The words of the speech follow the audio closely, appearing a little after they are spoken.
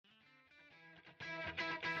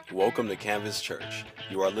Welcome to Canvas Church.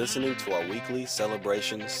 You are listening to our weekly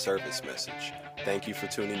celebration service message. Thank you for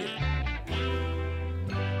tuning in.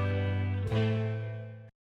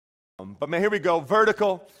 But man, here we go,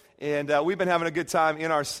 vertical, and we've been having a good time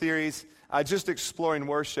in our series, just exploring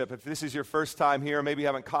worship. If this is your first time here, maybe you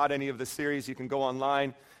haven't caught any of the series, you can go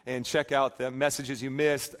online and check out the messages you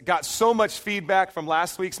missed. Got so much feedback from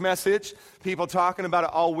last week's message, people talking about it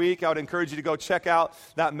all week. I would encourage you to go check out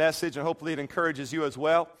that message, and hopefully it encourages you as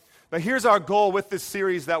well. But here's our goal with this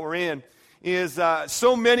series that we're in, is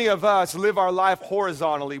so many of us live our life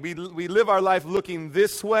horizontally. We live our life looking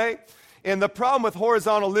this way. And the problem with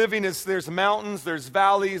horizontal living is there's mountains, there's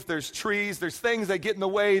valleys, there's trees, there's things that get in the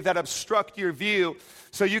way that obstruct your view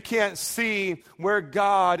so you can't see where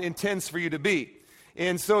God intends for you to be.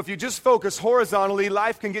 And so if you just focus horizontally,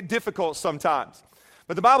 life can get difficult sometimes.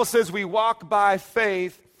 But the Bible says we walk by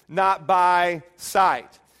faith, not by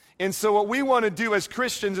sight. And so what we want to do as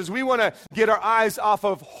Christians is we want to get our eyes off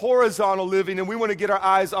of horizontal living and we want to get our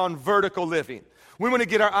eyes on vertical living. We want to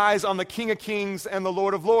get our eyes on the King of Kings and the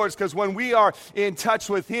Lord of Lords, because when we are in touch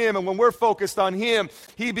with Him and when we're focused on Him,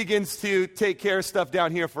 He begins to take care of stuff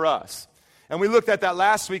down here for us. And we looked at that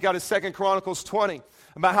last week out of 2 Chronicles 20,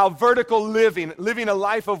 about how vertical living a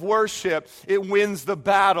life of worship, it wins the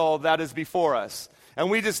battle that is before us. And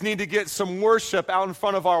we just need to get some worship out in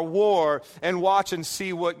front of our war and watch and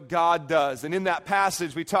see what God does. And in that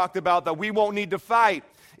passage, we talked about that we won't need to fight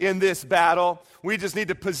in this battle. We just need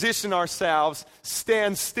to position ourselves,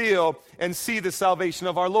 stand still, and see the salvation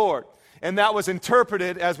of our Lord. And that was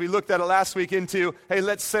interpreted, as we looked at it last week, into, hey,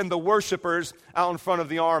 let's send the worshipers out in front of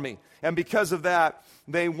the army. And because of that,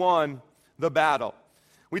 they won the battle.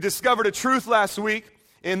 We discovered a truth last week,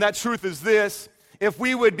 and that truth is this: if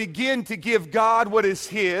we would begin to give God what is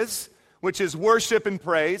His, which is worship and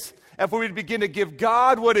praise, if we would begin to give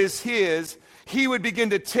God what is His, He would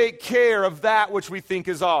begin to take care of that which we think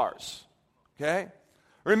is ours. Okay?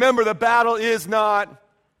 Remember, the battle is not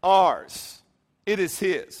ours. It is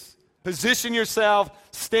His. Position yourself,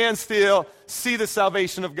 stand still, see the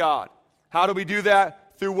salvation of God. How do we do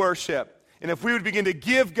that? Through worship. And if we would begin to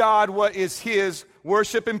give God what is His,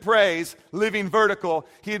 worship and praise, living vertical,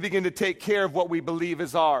 He would begin to take care of what we believe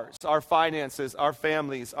is ours, our finances, our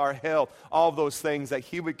families, our health, all of those things, that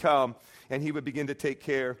He would come and He would begin to take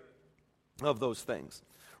care of those things.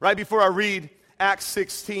 Right before I read Acts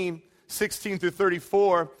 16 through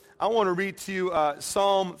 34, I want to read to you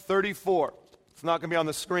Psalm 34. It's not going to be on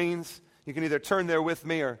the screens. You can either turn there with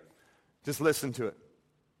me or just listen to it.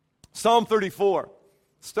 Psalm 34,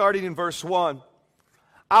 starting in verse 1.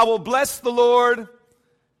 I will bless the Lord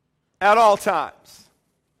at all times.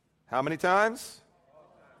 How many times?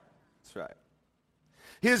 That's right.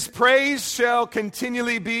 His praise shall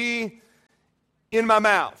continually be in my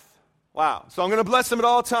mouth. Wow. So I'm going to bless Him at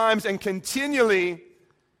all times, and continually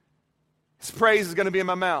His praise is going to be in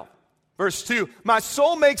my mouth. Verse 2, my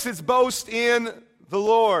soul makes its boast in the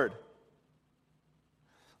Lord.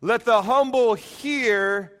 Let the humble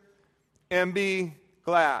hear and be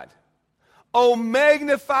glad. Oh,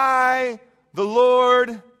 magnify the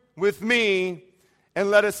Lord with me,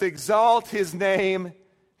 and let us exalt His name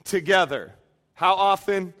together. How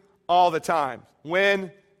often? All the time.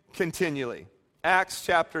 When? Continually. Acts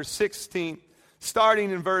chapter 16,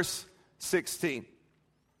 starting in verse 16.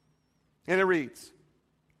 And it reads,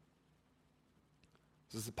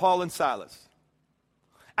 this is Paul and Silas.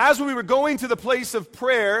 As we were going to the place of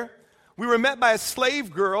prayer, we were met by a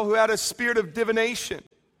slave girl who had a spirit of divination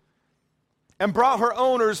and brought her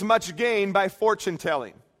owners much gain by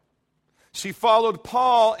fortune-telling. She followed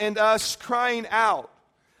Paul and us, crying out,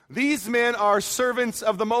 these men are servants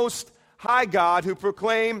of the Most High God, who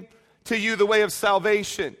proclaim to you the way of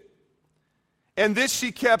salvation. And this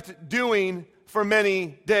she kept doing for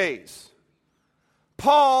many days.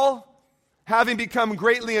 Paul, having become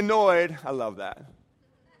greatly annoyed, I love that.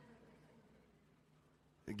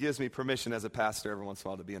 It gives me permission as a pastor every once in a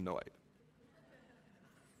while to be annoyed.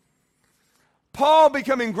 Paul,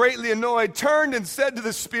 becoming greatly annoyed, turned and said to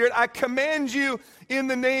the spirit, I command you in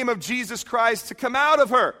the name of Jesus Christ to come out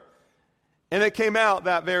of her. And it came out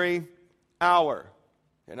that very hour.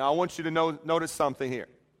 And I want you to notice something here.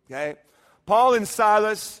 Okay? Paul and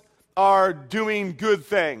Silas are doing good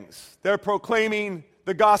things. They're proclaiming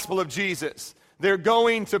the gospel of Jesus. They're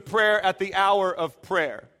going to prayer at the hour of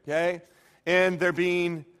prayer. Okay? And they're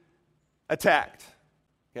being attacked.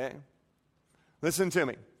 Okay? Listen to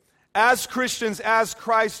me. As Christians, as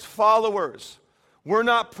Christ followers, we're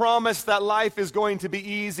not promised that life is going to be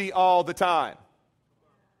easy all the time.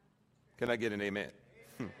 Can I get an amen?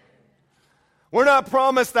 We're not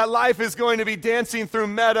promised that life is going to be dancing through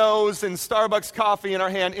meadows and Starbucks coffee in our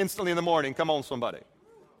hand instantly in the morning. Come on, somebody.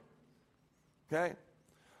 Okay?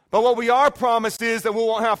 But what we are promised is that we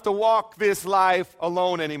won't have to walk this life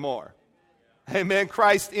alone anymore. Amen.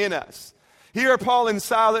 Christ in us. Here are Paul and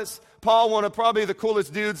Silas. Paul, one of probably the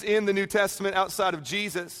coolest dudes in the New Testament outside of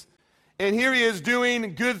Jesus. And here he is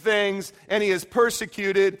doing good things, and he is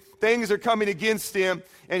persecuted. Things are coming against him,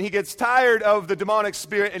 and he gets tired of the demonic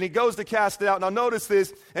spirit, and he goes to cast it out. Now notice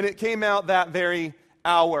this, and it came out that very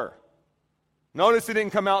hour. Notice it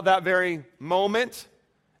didn't come out that very moment.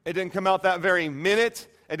 It didn't come out that very minute.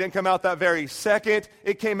 It didn't come out that very second.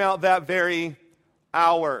 It came out that very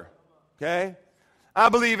hour. Okay? I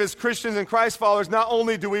believe as Christians and Christ followers, not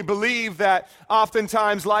only do we believe that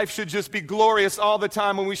oftentimes life should just be glorious all the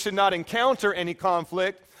time and we should not encounter any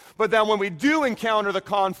conflict, but that when we do encounter the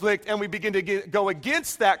conflict and we begin to go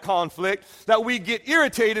against that conflict, that we get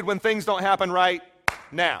irritated when things don't happen right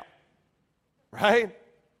now. Right?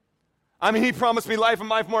 I mean, he promised me life and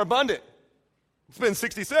life more abundant. It's been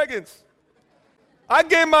 60 seconds. I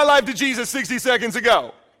gave my life to Jesus 60 seconds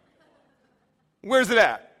ago. Where's it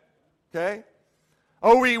at? Okay?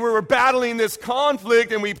 Oh, we were battling this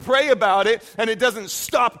conflict and we pray about it and it doesn't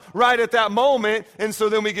stop right at that moment, and so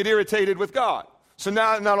then we get irritated with God. So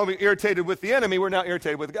now not only irritated with the enemy, we're now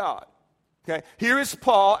irritated with God. Okay? Here is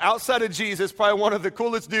Paul, outside of Jesus, probably one of the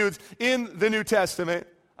coolest dudes in the New Testament.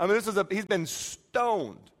 I mean, he's been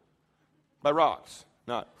stoned by rocks.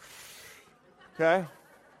 Not. Okay?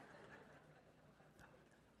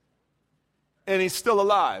 And he's still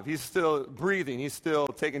alive. He's still breathing. He's still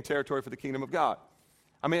taking territory for the kingdom of God.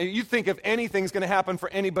 I mean, you think if anything's going to happen for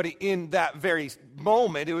anybody in that very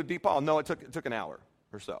moment, it would be Paul. No, it took an hour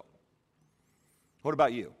or so. What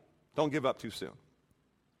about you? Don't give up too soon.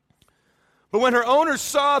 But when her owners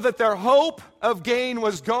saw that their hope of gain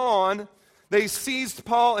was gone, they seized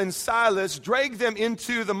Paul and Silas, dragged them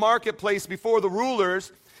into the marketplace before the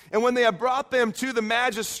rulers, and when they had brought them to the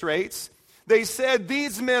magistrates, they said,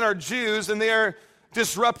 "These men are Jews, and they are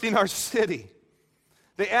disrupting our city.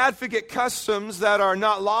 They advocate customs that are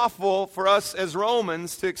not lawful for us as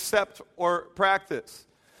Romans to accept or practice."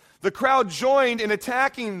 The crowd joined in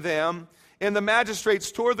attacking them, and the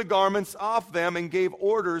magistrates tore the garments off them and gave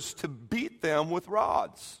orders to beat them with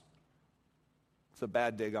rods. It's a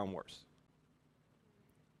bad day gone worse.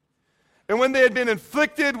 And when they had been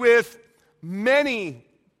inflicted with many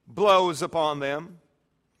blows upon them,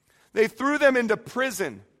 they threw them into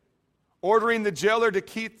prison, ordering the jailer to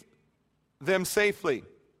keep them safely.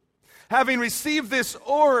 Having received this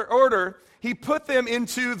order, he put them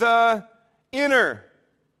into the inner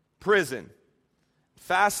prison,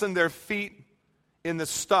 fastened their feet in the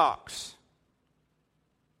stocks.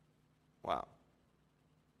 Wow.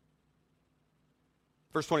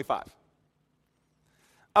 Verse 25.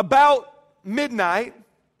 About midnight,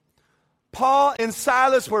 Paul and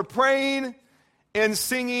Silas were praying and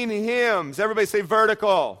singing hymns. Everybody say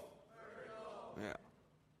vertical. Yeah.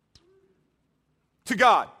 To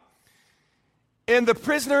God. And the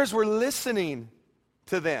prisoners were listening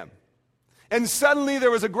to them. And suddenly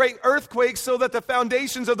there was a great earthquake, so that the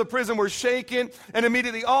foundations of the prison were shaken, and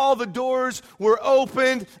immediately all the doors were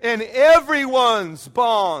opened, and everyone's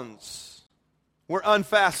bonds were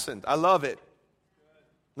unfastened. I love it.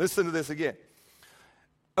 Listen to this again.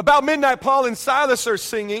 About midnight, Paul and Silas are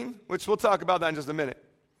singing, which we'll talk about that in just a minute,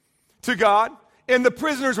 to God, and the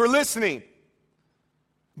prisoners were listening.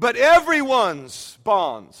 But everyone's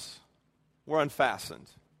bonds were unfastened.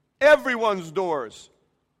 Everyone's doors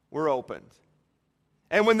were opened.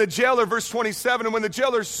 And when the jailer, verse 27, and when the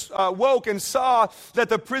jailer woke and saw that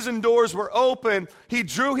the prison doors were open, he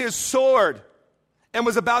drew his sword and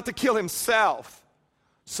was about to kill himself,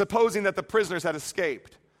 supposing that the prisoners had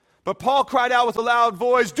escaped. But Paul cried out with a loud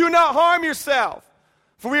voice, "Do not harm yourself,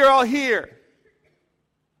 for we are all here."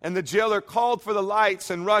 And the jailer called for the lights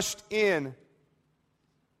and rushed in.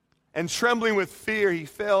 And trembling with fear, he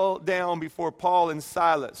fell down before Paul and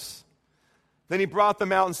Silas. Then he brought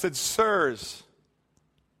them out and said, "Sirs,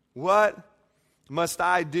 what must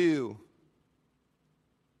I do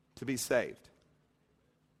to be saved?"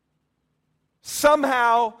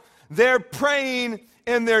 Somehow, their praying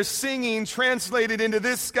and their singing translated into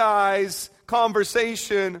this guy's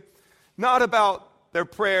conversation, not about their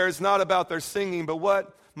prayers, not about their singing, but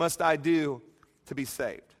what must I do to be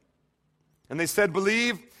saved? And they said,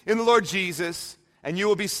 "Believe in the Lord Jesus, and you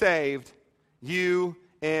will be saved, you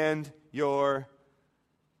and your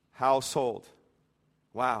household."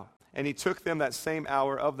 Wow. And he took them that same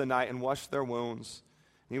hour of the night and washed their wounds.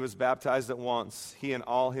 He was baptized at once, he and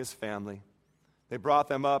all his family. They brought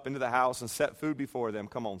them up into the house and set food before them.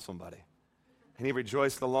 Come on, somebody. And he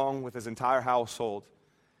rejoiced along with his entire household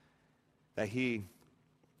that he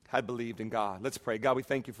had believed in God. Let's pray. God, we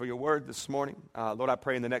thank you for your word this morning. Lord, I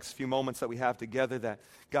pray in the next few moments that we have together that,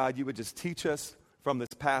 God, you would just teach us from this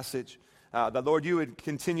passage. That, Lord, you would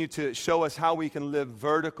continue to show us how we can live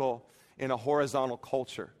vertical in a horizontal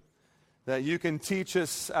culture. That you can teach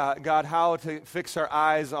us, God, how to fix our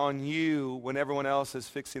eyes on you when everyone else is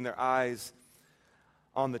fixing their eyes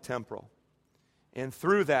on the temporal. And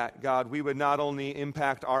through that, God, we would not only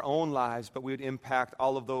impact our own lives, but we would impact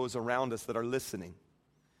all of those around us that are listening.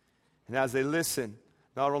 And as they listen,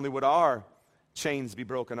 not only would our chains be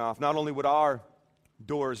broken off, not only would our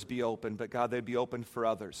doors be open, but God, they'd be opened for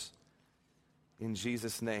others. In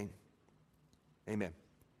Jesus' name, amen.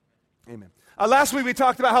 Amen. Last week we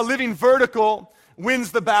talked about how living vertical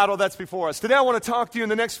wins the battle that's before us. Today I want to talk to you in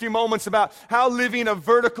the next few moments about how living a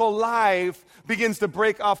vertical life begins to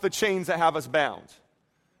break off the chains that have us bound.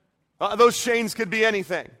 Those chains could be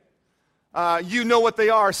anything. You know what they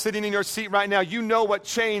are sitting in your seat right now. You know what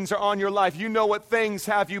chains are on your life. You know what things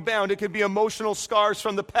have you bound. It could be emotional scars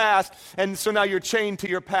from the past, and so now you're chained to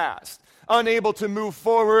your past. Unable to move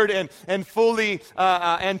forward and fully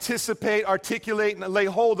anticipate, articulate, and lay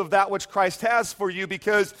hold of that which Christ has for you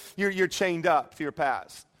because you're chained up to your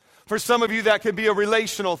past. For some of you, that could be a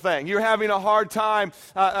relational thing. You're having a hard time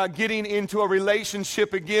getting into a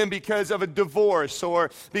relationship again because of a divorce or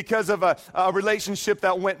because of a relationship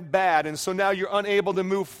that went bad, and so now you're unable to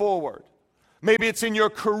move forward. Maybe it's in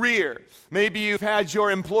your career. Maybe you've had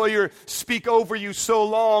your employer speak over you so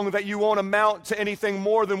long that you won't amount to anything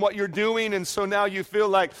more than what you're doing, and so now you feel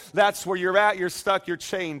like that's where you're at, you're stuck, you're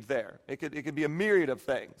chained there. It could be a myriad of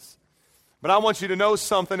things. But I want you to know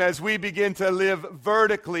something. As we begin to live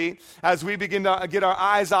vertically, as we begin to get our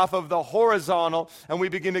eyes off of the horizontal, and we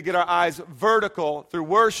begin to get our eyes vertical through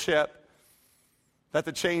worship, that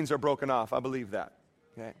the chains are broken off. I believe that.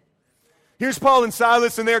 Okay. Here's Paul and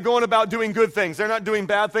Silas, and they're going about doing good things. They're not doing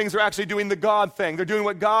bad things. They're actually doing the God thing. They're doing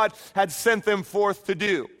what God had sent them forth to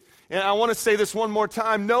do. And I want to say this one more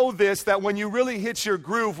time. Know this, that when you really hit your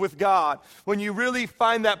groove with God, when you really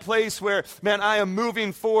find that place where, man, I am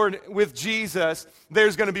moving forward with Jesus,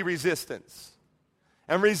 there's going to be resistance.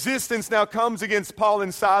 And resistance now comes against Paul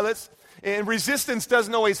and Silas. And resistance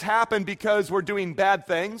doesn't always happen because we're doing bad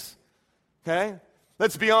things. Okay?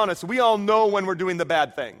 Let's be honest. We all know when we're doing the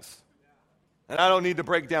bad things. And I don't need to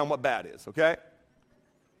break down what bad is, okay?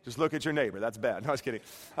 Just look at your neighbor. That's bad. No, I was kidding.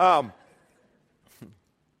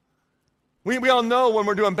 We all know when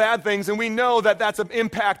we're doing bad things, and we know that that's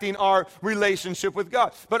impacting our relationship with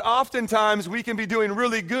God. But oftentimes, we can be doing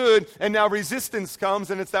really good, and now resistance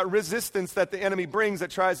comes, and it's that resistance that the enemy brings that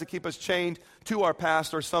tries to keep us chained to our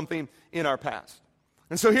past or something in our past.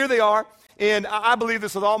 And so here they are, and I believe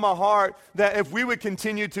this with all my heart, that if we would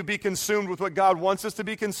continue to be consumed with what God wants us to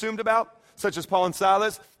be consumed about, such as Paul and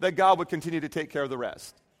Silas, that God would continue to take care of the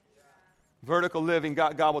rest. Vertical living,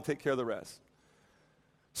 God will take care of the rest.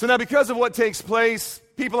 So now because of what takes place,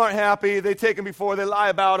 people aren't happy. They take them before, they lie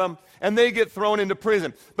about them, and they get thrown into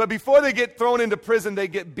prison. But before they get thrown into prison, they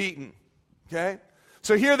get beaten. Okay?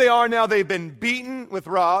 So here they are now. They've been beaten with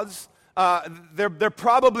rods. They're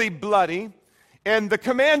probably bloody. And the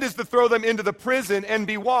command is to throw them into the prison and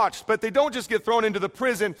be watched. But they don't just get thrown into the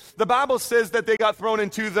prison. The Bible says that they got thrown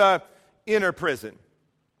into the inner prison.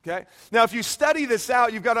 Okay? Now, if you study this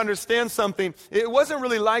out, you've got to understand something. It wasn't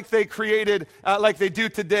really like they created, like they do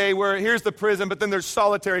today, where here's the prison, but then there's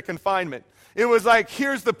solitary confinement. It was like,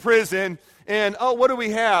 here's the prison, and oh, what do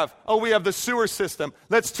we have? Oh, we have the sewer system.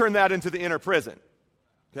 Let's turn that into the inner prison.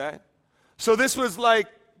 Okay? So this was like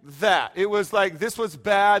that. It was like, this was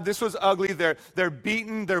bad, this was ugly, they're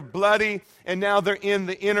beaten, they're bloody, and now they're in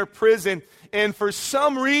the inner prison. And for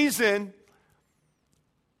some reason,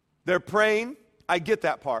 they're praying. I get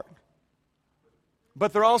that part.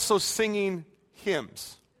 But they're also singing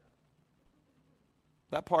hymns.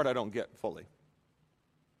 That part I don't get fully.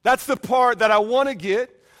 That's the part that I want to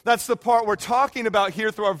get. That's the part we're talking about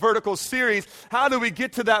here through our vertical series. How do we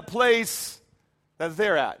get to that place that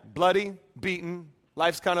they're at? Bloody, beaten,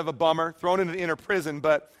 life's kind of a bummer, thrown into the inner prison,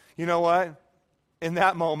 but you know what? In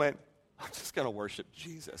that moment, I'm just going to worship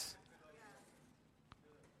Jesus.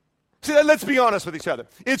 See, let's be honest with each other.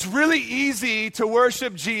 It's really easy to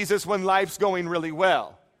worship Jesus when life's going really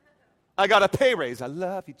well. I got a pay raise. I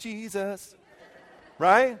love you, Jesus.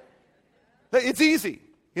 Right? It's easy,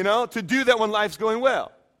 to do that when life's going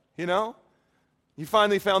well, You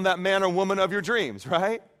finally found that man or woman of your dreams,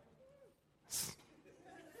 right?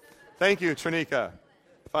 Thank you, Trinika.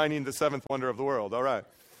 Finding the seventh wonder of the world. All right.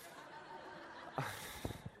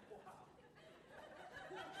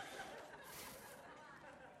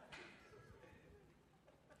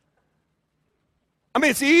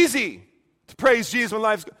 mean, it's easy to praise Jesus when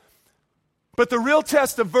life's good. But the real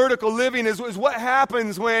test of vertical living is what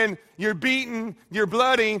happens when you're beaten, you're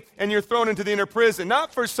bloody, and you're thrown into the inner prison.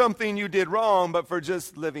 Not for something you did wrong, but for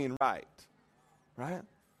just living right. Right?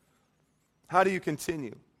 How do you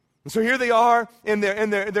continue? And so here they are, and they're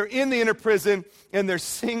in the inner prison, and they're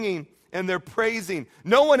singing, and they're praising.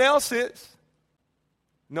 No one else is.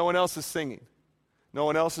 No one else is singing. No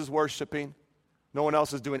one else is worshiping. No one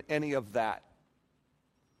else is doing any of that.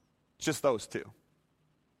 Just those two.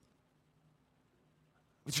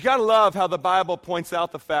 But you got to love how the Bible points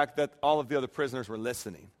out the fact that all of the other prisoners were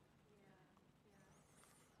listening.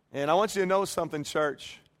 And I want you to know something,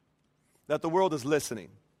 church, that the world is listening.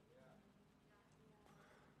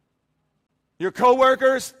 Your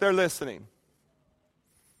coworkers, they're listening.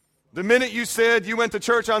 The minute you said you went to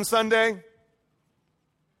church on Sunday,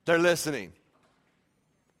 they're listening.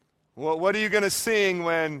 Well, what are you going to sing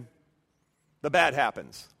when the bad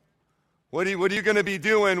happens? What are you going to be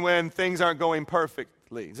doing when things aren't going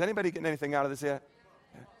perfectly? Is anybody getting anything out of this yet?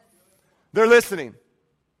 They're listening.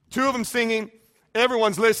 Two of them singing,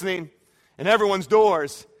 everyone's listening, and everyone's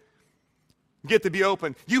doors get to be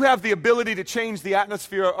open. You have the ability to change the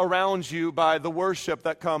atmosphere around you by the worship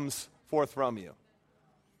that comes forth from you.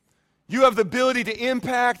 You have the ability to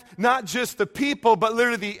impact not just the people, but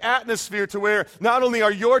literally the atmosphere, to where not only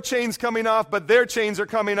are your chains coming off, but their chains are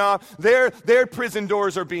coming off. Their prison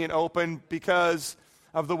doors are being opened because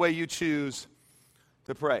of the way you choose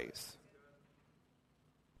to praise.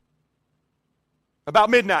 About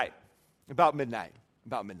midnight. Not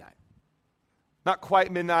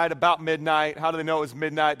quite midnight, about midnight. How do they know it was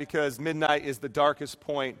midnight? Because midnight is the darkest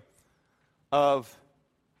point of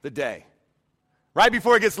the day. Right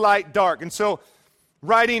before it gets light, dark. And so,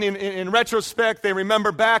 writing in retrospect, they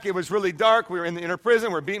remember back, it was really dark. We were in the inner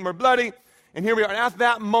prison, we're beaten, we're bloody. And here we are. And at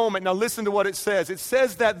that moment, now listen to what it says. It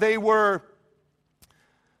says that they were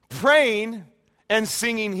praying and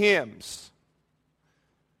singing hymns.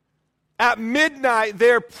 At midnight,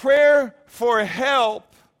 their prayer for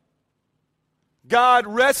help, God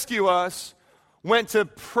rescue us, went to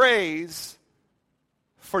praise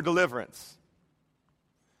for deliverance.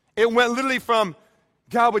 It went literally from,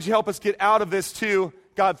 God, would you help us get out of this, to,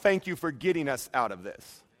 God, thank you for getting us out of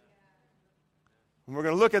this. And we're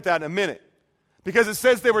going to look at that in a minute. Because it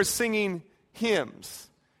says they were singing hymns.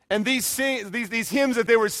 And these hymns that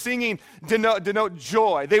they were singing denote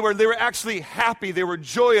joy. They were actually happy. They were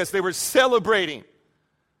joyous. They were celebrating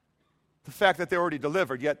the fact that they're already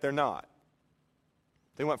delivered, yet they're not.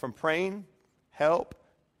 They went from praying, help,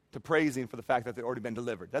 to praising for the fact that they've already been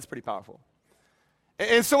delivered. That's pretty powerful.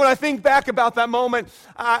 And so when I think back about that moment,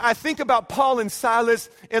 I think about Paul and Silas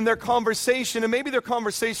and their conversation, and maybe their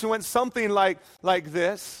conversation went something like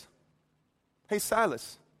this. Hey,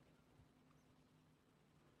 Silas.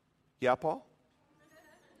 Yeah, Paul?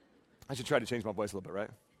 I should try to change my voice a little bit, right?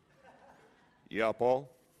 Yeah, Paul?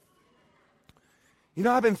 You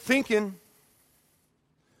know, I've been thinking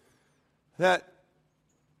that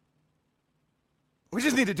we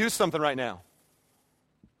just need to do something right now.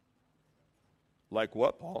 Like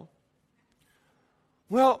what, Paul?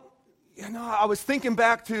 Well, you know, I was thinking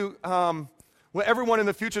back to what everyone in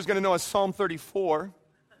the future is going to know as Psalm 34.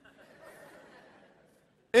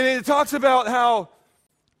 And it talks about how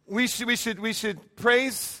we should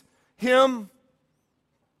praise him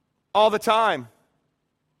all the time.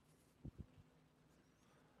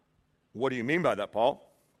 What do you mean by that, Paul?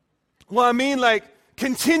 Well, I mean like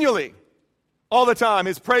continually, all the time.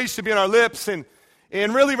 His praise should be on our lips, and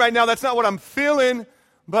really right now that's not what I'm feeling,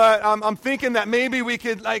 but I'm thinking that maybe we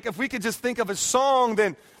could, like, if we could just think of a song,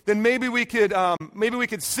 then maybe we could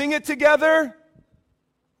sing it together.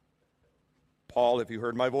 Paul, have you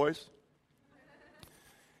heard my voice?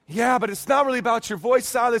 Yeah, but it's not really about your voice,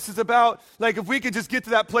 Silas. It's about, like, if we could just get to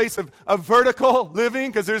that place of vertical living,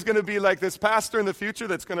 because there's going to be, like, this pastor in the future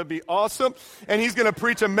that's going to be awesome, and he's going to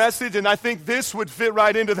preach a message, and I think this would fit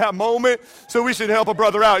right into that moment, so we should help a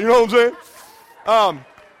brother out. You know what I'm saying?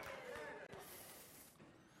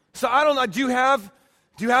 So I don't know, do you have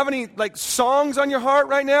any, like, songs on your heart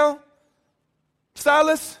right now,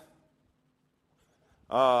 Silas?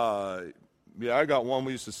 Yeah, I got one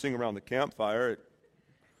we used to sing around the campfire. It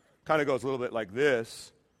kind of goes a little bit like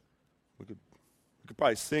this. We could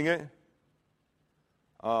probably sing it.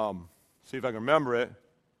 See if I can remember it.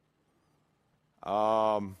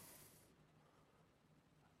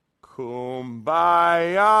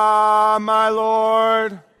 Kumbaya, my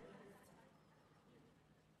Lord.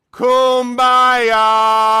 Kumbaya.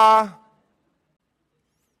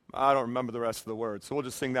 I don't remember the rest of the words, so we'll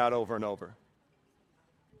just sing that over and over.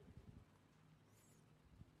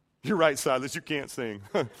 You're right, Silas, you can't sing.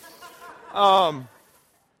 I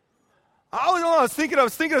was thinking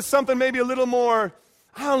of something maybe a little more,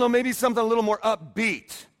 I don't know, maybe something a little more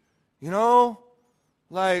upbeat. You know?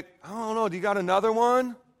 Like, I don't know, do you got another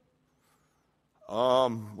one?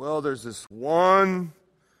 Well, there's this one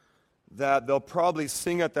that they'll probably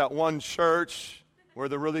sing at that one church where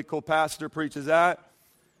the really cool pastor preaches at.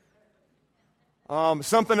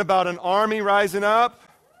 Something about an army rising up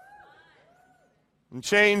and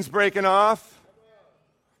chains breaking off.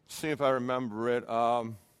 Let's see if I remember it.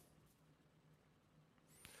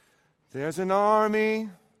 There's an army.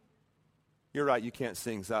 You're right, you can't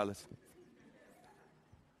sing, Silas.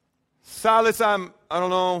 Silas, I don't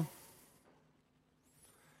know.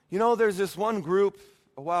 You know, there's this one group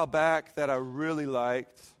a while back that I really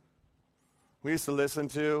liked. We used to listen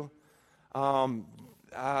to.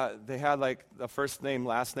 They had like the first name,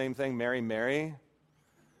 last name thing, Mary, Mary.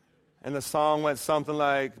 And the song went something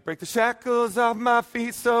like, break the shackles off my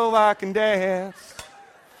feet so I can dance.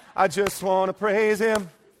 I just want to praise him.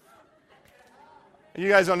 You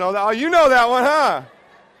guys don't know that? Oh, you know that one, huh?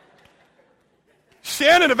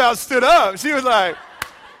 Shannon about stood up. She was like,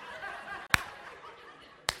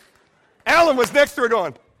 Alan was next to her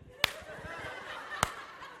going,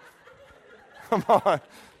 come on.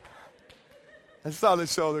 I saw the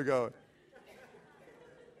shoulder going.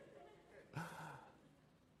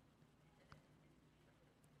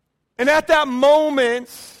 And at that moment,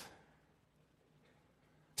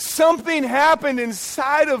 something happened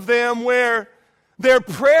inside of them where their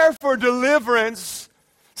prayer for deliverance,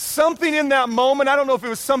 something in that moment, I don't know if it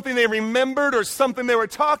was something they remembered or something they were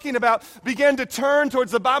talking about, began to turn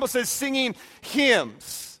towards, the Bible says, singing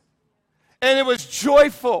hymns. And it was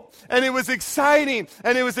joyful, and it was exciting,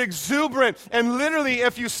 and it was exuberant. And literally,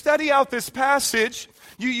 if you study out this passage,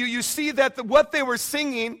 you see that what they were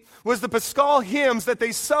singing was the Paschal hymns that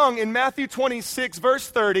they sung in Matthew 26, verse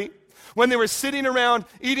 30, when they were sitting around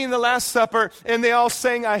eating the Last Supper, and they all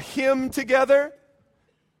sang a hymn together.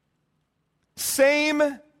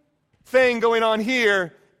 Same thing going on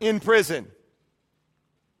here in prison.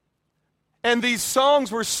 And these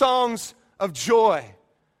songs were songs of joy.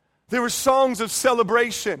 They were songs of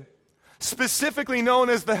celebration, specifically known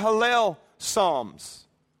as the Hallel Psalms.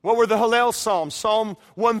 What were the Hallel Psalms? Psalm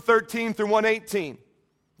 113 through 118.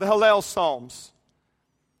 The Hallel Psalms.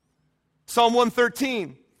 Psalm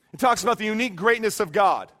 113, it talks about the unique greatness of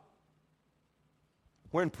God.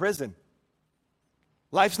 We're in prison.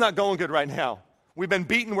 Life's not going good right now. We've been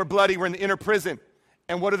beaten, we're bloody, we're in the inner prison.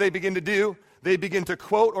 And what do they begin to do? They begin to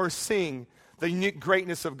quote or sing the unique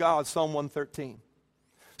greatness of God, Psalm 113.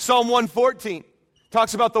 Psalm 114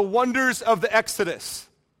 talks about the wonders of the Exodus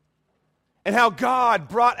and how God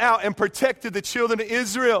brought out and protected the children of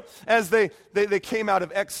Israel as they came out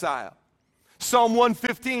of exile. Psalm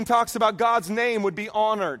 115 talks about God's name would be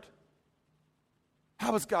honored.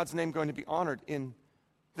 How is God's name going to be honored in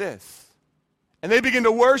this? And they begin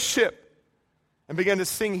to worship and begin to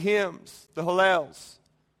sing hymns, the Hallels.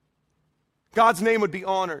 God's name would be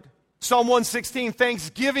honored. Psalm 116,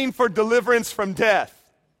 thanksgiving for deliverance from death.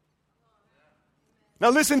 Now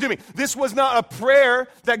listen to me. This was not a prayer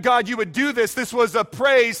that, God, you would do this. This was a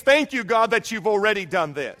praise. Thank you, God, that you've already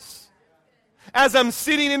done this. As I'm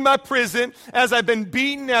sitting in my prison, as I've been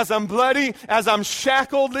beaten, as I'm bloody, as I'm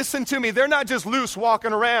shackled, listen to me. They're not just loose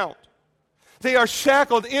walking around. They are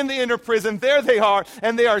shackled in the inner prison. There they are,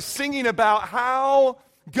 and they are singing about how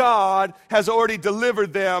God has already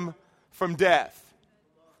delivered them from death.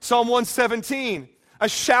 Psalm 117, a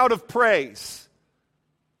shout of praise.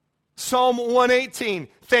 Psalm 118,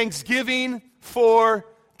 thanksgiving for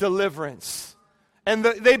deliverance. And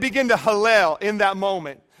they begin to hallel in that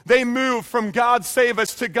moment. They move from God save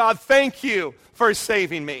us to God thank you for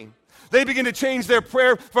saving me. They begin to change their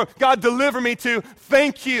prayer from God deliver me to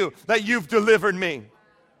thank you that you've delivered me.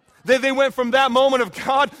 They went from that moment of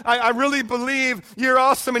God, I really believe you're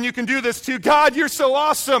awesome and you can do this, to God, you're so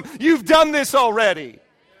awesome, you've done this already.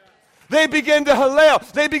 They begin to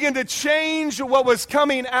hallel. They begin to change what was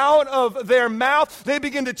coming out of their mouth. They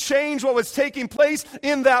begin to change what was taking place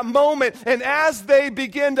in that moment. And as they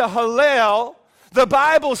begin to hallel, the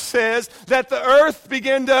Bible says that the earth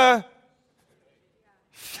began to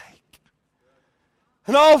shake.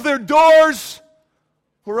 And all of their doors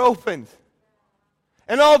were opened.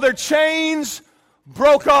 And all their chains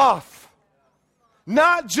broke off.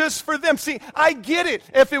 Not just for them. See, I get it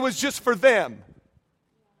if it was just for them.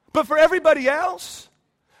 But for everybody else,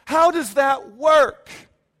 how does that work?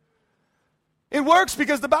 It works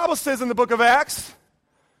because the Bible says in the book of Acts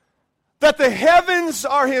that the heavens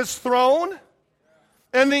are his throne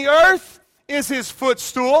and the earth is his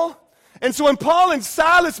footstool, And so when Paul and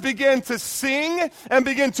Silas began to sing and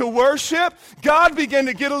begin to worship, God began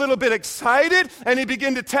to get a little bit excited, and he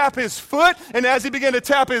began to tap his foot. And as he began to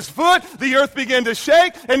tap his foot, the earth began to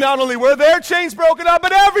shake. And not only were their chains broken off,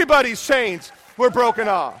 but everybody's chains were broken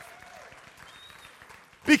off.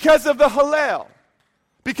 Because of the Hallel,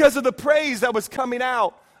 because of the praise that was coming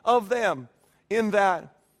out of them in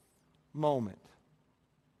that moment.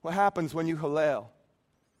 What happens when you Hallel?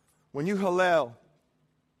 When you Hallel,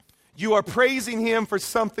 you are praising him for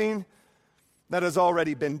something that has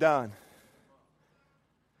already been done.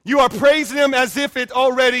 You are praising him as if it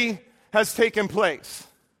already has taken place.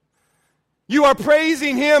 You are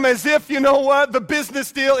praising him as if, you know what, the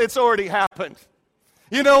business deal, it's already happened.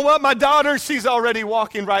 You know what, my daughter, she's already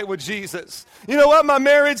walking right with Jesus. You know what, my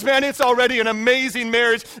marriage, man, it's already an amazing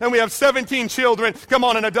marriage, and we have 17 children. Come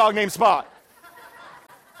on, and a dog named Spot.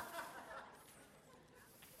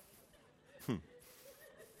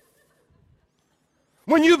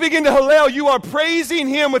 When you begin to Hallel, you are praising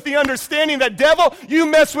him with the understanding that, devil, you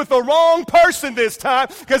messed with the wrong person this time,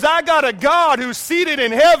 because I got a God who's seated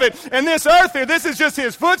in heaven, and this earth here, this is just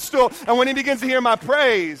his footstool. And when he begins to hear my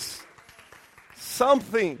praise,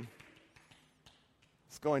 something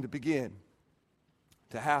is going to begin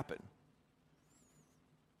to happen.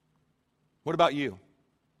 What about you?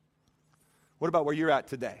 What about where you're at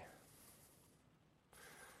today?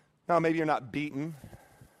 Now, maybe you're not beaten,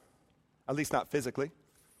 at least not physically.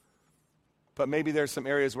 But maybe there's some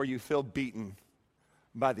areas where you feel beaten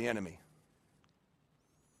by the enemy.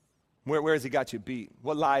 Where has he got you beat?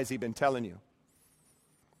 What lies has he been telling you?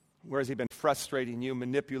 Where has he been frustrating you,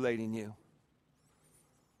 manipulating you?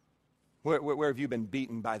 Where have you been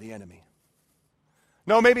beaten by the enemy?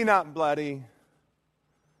 No, maybe not bloody.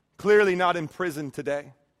 Clearly not in prison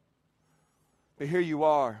today. But here you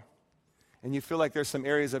are, and you feel like there's some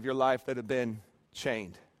areas of your life that have been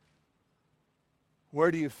chained. Where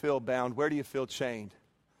do you feel bound? Where do you feel chained?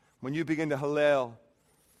 When you begin to Hallel,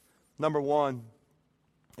 number one,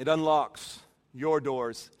 it unlocks your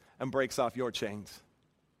doors and breaks off your chains.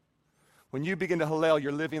 When you begin to Hallel,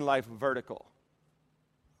 you're living life vertical.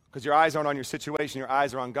 Because your eyes aren't on your situation, your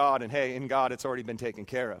eyes are on God, and hey, in God it's already been taken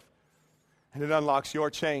care of. And it unlocks your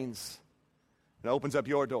chains and opens up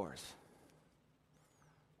your doors.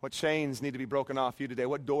 What chains need to be broken off you today?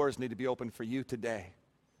 What doors need to be opened for you today?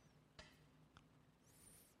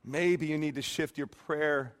 Maybe you need to shift your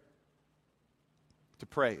prayer to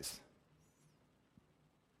praise.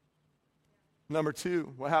 Number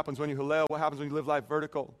two, what happens when you Hallel? What happens when you live life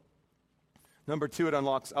vertical? Number two, it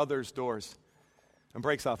unlocks others' doors and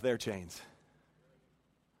breaks off their chains.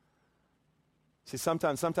 See,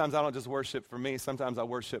 sometimes I don't just worship for me. Sometimes I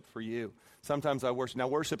worship for you. Sometimes I worship. Now,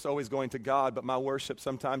 worship's always going to God, but my worship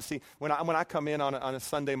sometimes, see, when I come in on a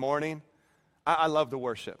Sunday morning, I love to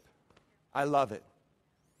worship. I love it.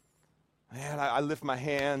 Man, I lift my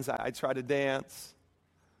hands. I try to dance.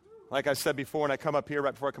 Like I said before, when I come up here,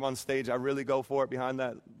 right before I come on stage, I really go for it behind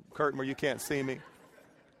that curtain where you can't see me.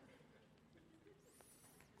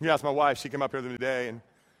 You ask my wife, she came up here the other day, and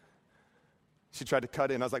she tried to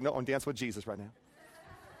cut in. I was like, no, I'm dancing with Jesus right now.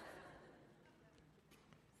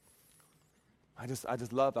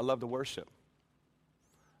 I love to worship.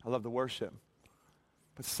 I love to worship.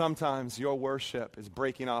 But sometimes your worship is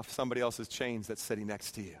breaking off somebody else's chains that's sitting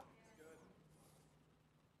next to you.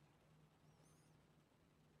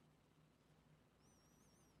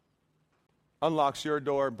 Unlocks your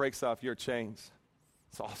door, breaks off your chains.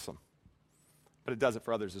 It's awesome. But it does it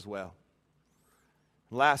for others as well.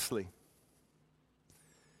 And lastly,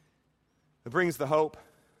 it brings the hope,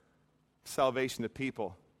 salvation to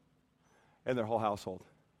people and their whole household.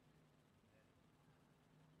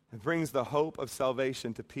 It brings the hope of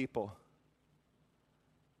salvation to people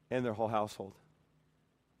and their whole household.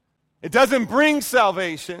 It doesn't bring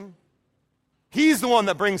salvation. He's the one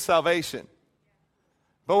that brings salvation.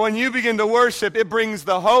 But when you begin to worship, it brings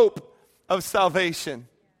the hope of salvation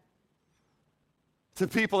to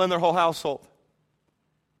people in their whole household.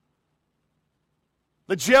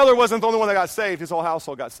 The jailer wasn't the only one that got saved. His whole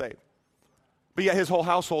household got saved. But yet his whole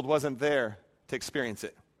household wasn't there to experience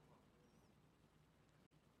it.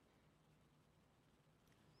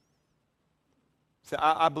 See,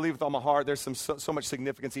 I believe with all my heart there's so much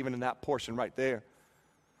significance even in that portion right there.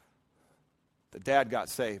 The dad got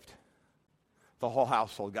saved. The whole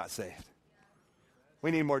household got saved. We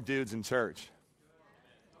need more dudes in church.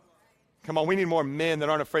 Come on, we need more men that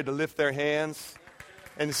aren't afraid to lift their hands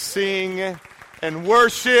and sing and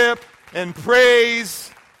worship and praise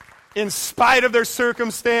in spite of their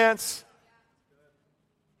circumstance.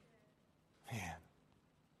 Man.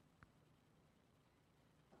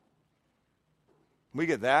 We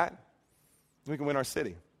get that. we can win our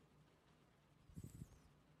city.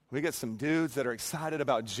 We get some dudes that are excited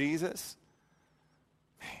about Jesus.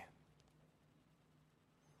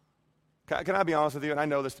 Man. Can I be honest with you? And I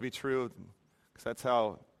know this to be true because that's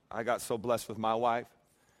how I got so blessed with my wife.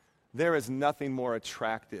 There is nothing more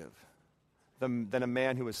attractive than a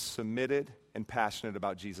man who is submitted and passionate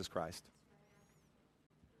about Jesus Christ.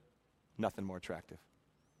 Nothing more attractive.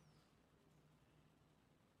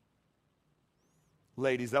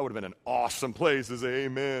 Ladies, that would have been an awesome place to say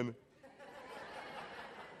amen.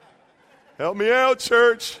 Help me out,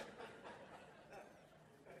 church.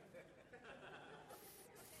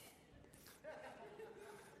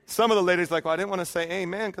 Some of the ladies are like, well, I didn't want to say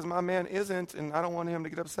amen because my man isn't, and I don't want him to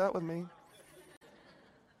get upset with me.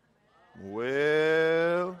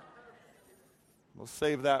 Well, we'll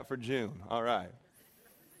save that for June. All right.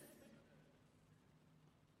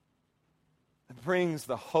 It brings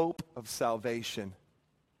the hope of salvation.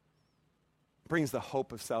 Brings the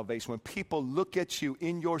hope of salvation. When people look at you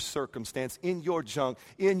in your circumstance, in your junk,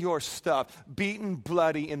 in your stuff, beaten,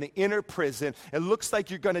 bloody, in the inner prison, it looks like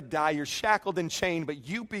you're going to die, you're shackled and chained, but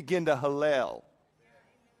you begin to hallel.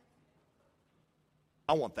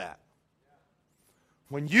 I want that.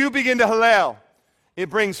 When you begin to hallel, it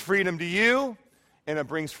brings freedom to you, and it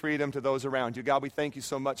brings freedom to those around you. God, we thank you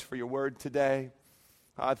so much for your word today.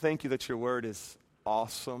 I thank you that your word is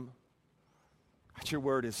awesome. That your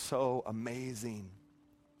word is so amazing.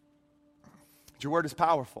 That your word is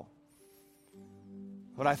powerful.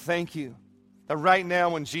 But I thank you that right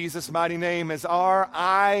now in Jesus' mighty name, as our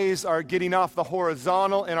eyes are getting off the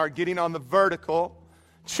horizontal and are getting on the vertical,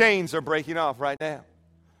 chains are breaking off right now.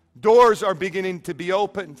 Doors are beginning to be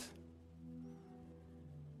opened.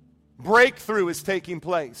 Breakthrough is taking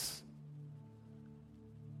place.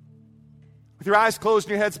 With your eyes closed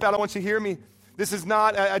and your heads bowed, I want you to hear me. This is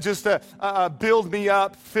not just a build me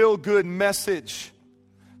up, feel good message.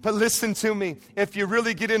 But listen to me. If you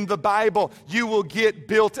really get into the Bible, you will get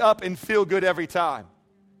built up and feel good every time.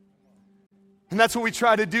 And that's what we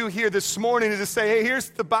try to do here this morning, is to say, hey, here's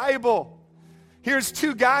the Bible. Here's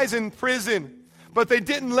two guys in prison, but they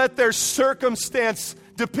didn't let their circumstance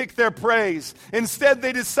depict their praise. Instead,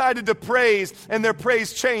 they decided to praise, and their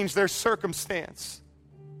praise changed their circumstance.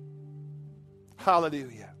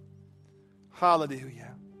 Hallelujah.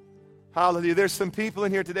 Hallelujah. Hallelujah. There's some people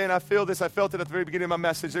in here today, and I feel this. I felt it at the very beginning of my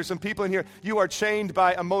message. There's some people in here, you are chained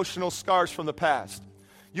by emotional scars from the past.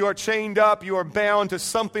 You are chained up. You are bound to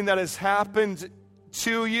something that has happened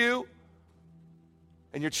to you,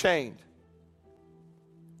 and you're chained.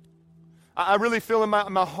 I really feel in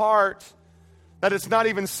my heart that it's not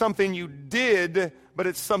even something you did, but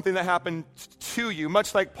it's something that happened to you,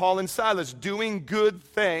 much like Paul and Silas doing good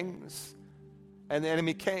things, and the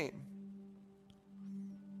enemy came.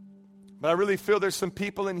 But I really feel there's some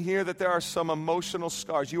people in here that there are some emotional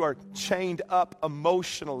scars. You are chained up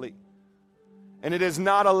emotionally. And it has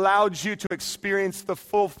not allowed you to experience the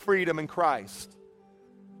full freedom in Christ.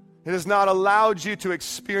 It has not allowed you to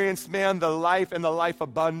experience, man, the life and the life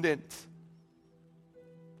abundant.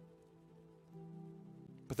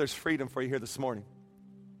 But there's freedom for you here this morning.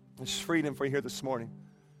 There's freedom for you here this morning.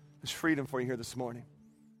 There's freedom for you here this morning.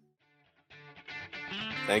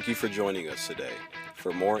 Thank you for joining us today.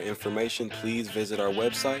 For more information, please visit our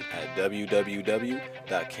website at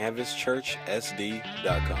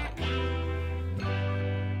www.canvaschurchsd.com.